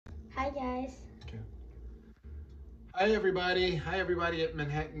Hi guys. Okay. Hi everybody at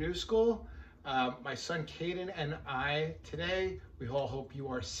Manhattan New School. My son Caden and I today, we all hope you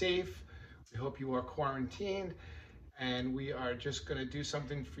are safe. We hope you are quarantined, and we are just going to do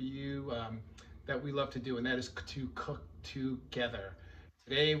something for you that we love to do, and that is to cook together.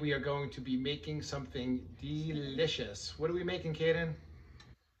 Today we are going to be making something delicious. What are we making, Caden?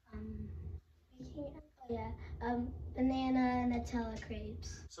 Banana Nutella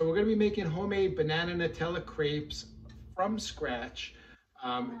crepes. So we're going to be making homemade banana Nutella crepes from scratch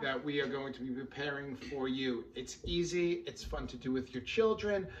that we are going to be preparing for you. It's easy, it's fun to do with your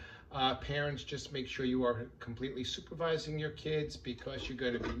children. Parents, just make sure you are completely supervising your kids because you're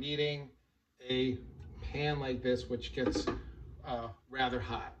going to be needing a pan like this, which gets rather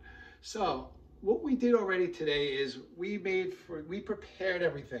hot. So what we did already today is we prepared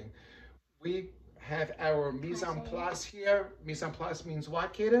everything. We have our mise en place here. Mise en place means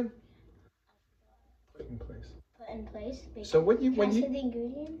what, Kaden? Put in place. Put in place. So when you the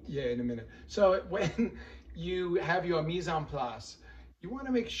ingredients? Yeah, in a minute. So when you have your mise en place, you want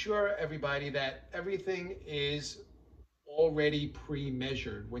to make sure, everybody, that everything is already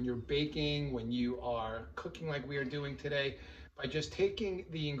pre-measured. When you're baking, when you are cooking like we are doing today, by just taking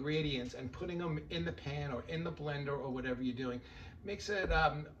the ingredients and putting them in the pan or in the blender or whatever you're doing, makes it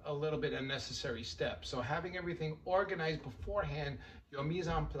a little bit unnecessary step. So having everything organized beforehand, your mise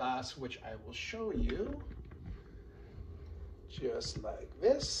en place, which I will show you, just like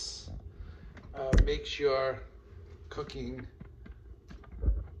this, makes your cooking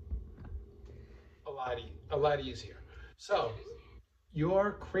a lot easier. So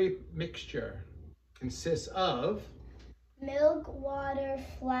your crepe mixture consists of milk, water,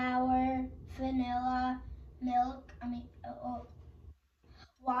 flour, vanilla,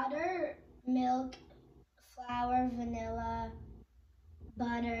 water, milk, flour, vanilla,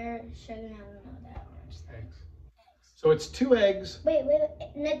 butter, sugar. I don't know that one. Eggs. So it's 2 eggs. Wait,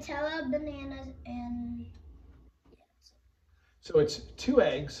 Nutella, bananas, and So it's 2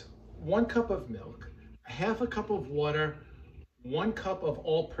 eggs, 1 cup of milk, ½ cup of water, 1 cup of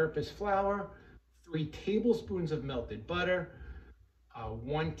all-purpose flour, 3 tablespoons of melted butter,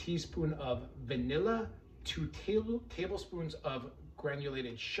 1 teaspoon of vanilla, 2 tablespoons of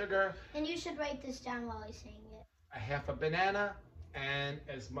granulated sugar. And you should write this down while he's saying it. ½ a banana, and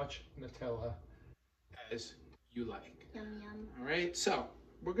as much Nutella as you like. Yum, yum. All right, so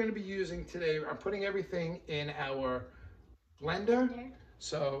we're going to be using today, I'm putting everything in our blender.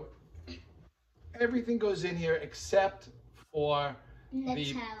 So everything goes in here except for Nutella.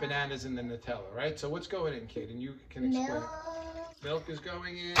 the bananas and the Nutella, right? So what's going in, Kate? And you can explain. Milk is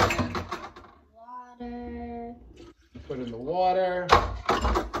going in. Water. Put in the water.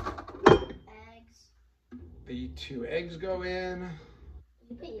 Eggs. The 2 eggs go in.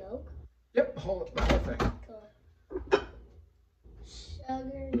 You put yolk? Yep, the whole thing. Cool.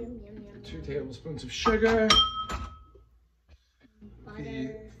 Sugar. Yum, yum, yum. 2 tablespoons of sugar. Butter.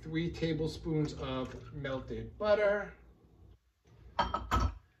 The 3 tablespoons of melted butter.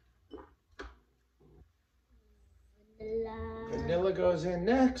 Vanilla goes in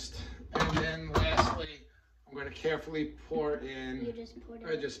next, and then lastly, I'm going to carefully pour in. You just poured it.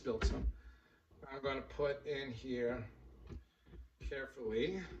 I just spilled some. I'm going to put in here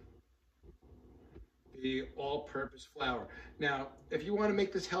carefully the all-purpose flour. Now, if you want to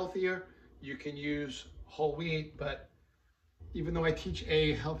make this healthier, you can use whole wheat, but even though I teach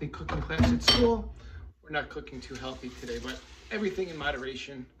a healthy cooking class at school, we're not cooking too healthy today, but everything in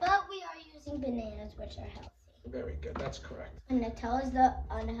moderation. But we are using bananas, which are healthy. Very good, that's correct. And Nutella is the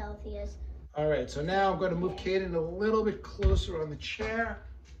unhealthiest. All right, so now I'm going to move Kaden a little bit closer on the chair.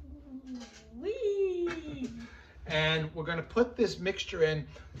 Whee! And we're going to put this mixture in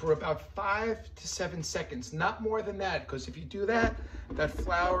for about 5 to 7 seconds, not more than that, because if you do that, that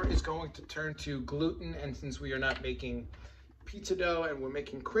flour is going to turn to gluten, and since we are not making pizza dough and we're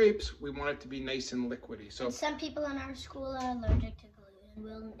making crepes, we want it to be nice and liquidy. So and some people in our school are allergic to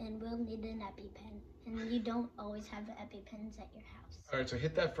gluten and will need an EpiPen. And you don't always have EpiPens at your house. all right, so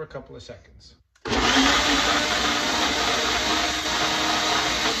hit that for a couple of seconds.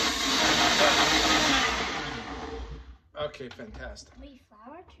 Okay, fantastic. Wait,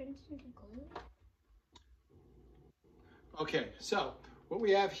 flour turns into glue? Okay, so what we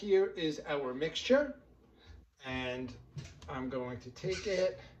have here is our mixture, and I'm going to take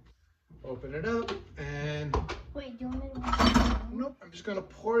it, open it up, and wait, do you want me to? Nope, I'm just going to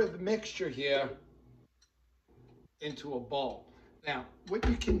pour the mixture here into a bowl. Now, what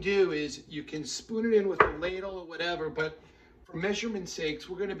you can do is you can spoon it in with a ladle or whatever, but for measurement sakes,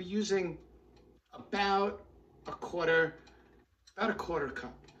 we're going to be using about a quarter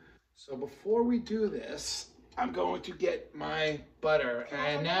cup. So before we do this, I'm going to get my butter.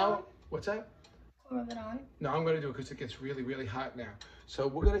 And now, what's that? Rub it on. No, I'm going to do it because it gets really, really hot now. So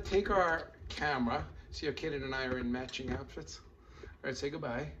we're going to take our camera. See how Kaden and I are in matching outfits? All right, say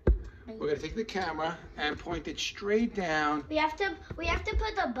goodbye. We're going to take the camera and point it straight down. We have to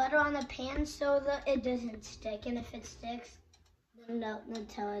put the butter on the pan so that it doesn't stick. And if it sticks, then the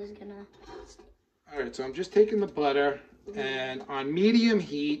Nutella is going to stick. All right, so I'm just taking the butter, and on medium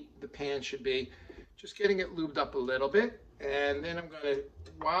heat, the pan should be, just getting it lubed up a little bit. And then I'm going to,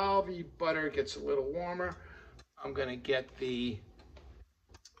 while the butter gets a little warmer, I'm going to get the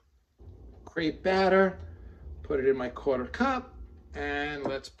crepe batter, put it in my 1/4 cup, and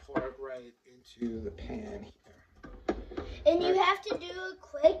let's pour it right into the pan here. And you have to do it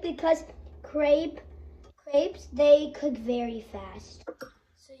quick because crepes, they cook very fast.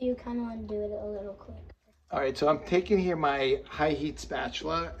 So you kind of want to do it a little quick. All right, so I'm taking here my high heat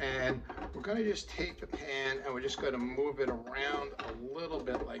spatula, and we're gonna just take the pan and we're just gonna move it around a little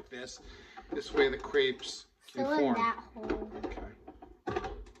bit like this. This way the crepes can Fill in form. that hole. Okay.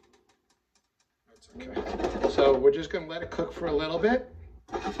 That's okay. So we're just gonna let it cook for a little bit.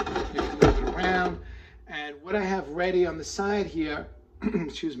 You can move it around. And what I have ready on the side here,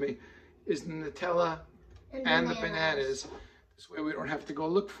 excuse me, is the Nutella and the bananas. This way we don't have to go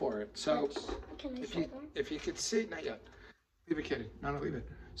look for it. So if you could see, not yet. Leave it, kidding. No, leave it.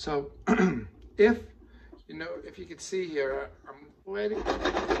 So if you could see here, I'm letting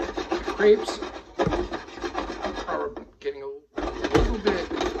the crepes are getting a little bit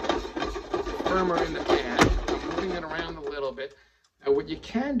firmer in the pan. I'm moving it around a little bit. Now what you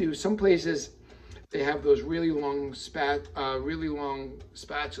can do, some places they have those really long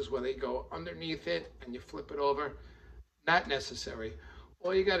spatulas where they go underneath it and you flip it over. Not necessary.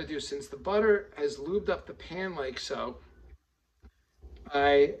 All you got to do, since the butter has lubed up the pan like so,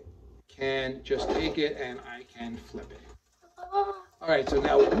 I can just take it and I can flip it. All right, so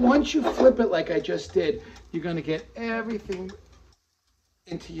now once you flip it like I just did, you're going to get everything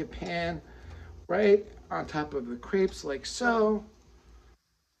into your pan right on top of the crepes like so.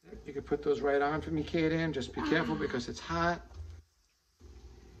 You can put those right on for me, Kaden. Just be careful because it's hot.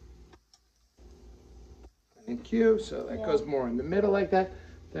 Thank you. So that goes more in the middle like that.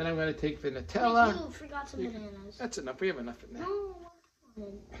 Then I'm going to take the Nutella. You forgot some bananas. That's enough. We have enough in there. No.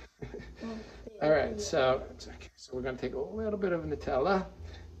 All right. So it's okay. So we're going to take a little bit of Nutella.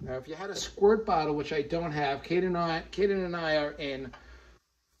 Now, if you had a squirt bottle, which I don't have, Kaden and I are in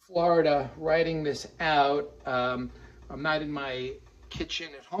Florida writing this out. I'm not in my kitchen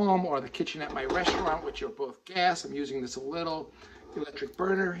at home or the kitchen at my restaurant, which are both gas. I'm using this little electric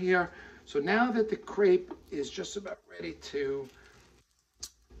burner here. So now that the crepe is just about ready to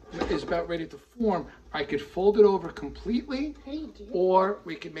form, I could fold it over completely, or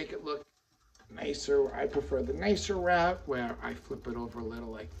we could make it look nicer. I prefer the nicer route where I flip it over a little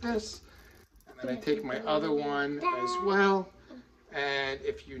like this, and then I take my other one as well. And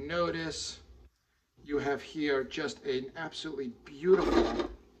if you notice, you have here just an absolutely beautiful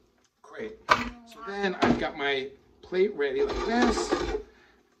crepe. So then I've got my plate ready like this.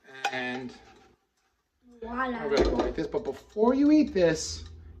 And I'm going to go like this. But before you eat this,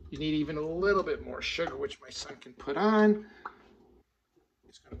 you need even a little bit more sugar, which my son can put on.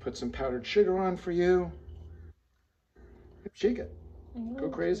 He's going to put some powdered sugar on for you. Shake it. Go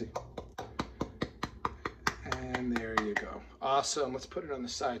crazy. And there you go. Awesome. Let's put it on the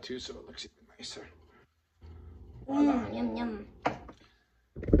side too so it looks even nicer. Voila. Yum, yum.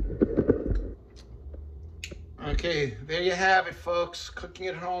 Okay, there you have it, folks. Cooking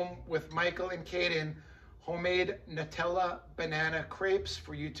at home with Michael and Kaden. Homemade Nutella banana crepes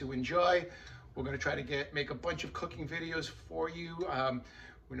for you to enjoy. We're going to try to make a bunch of cooking videos for you.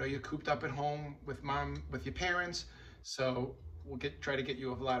 We know you're cooped up at home with your parents, so we'll try to get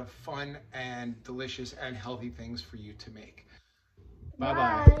you a lot of fun and delicious and healthy things for you to make.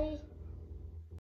 Bye-bye. Bye.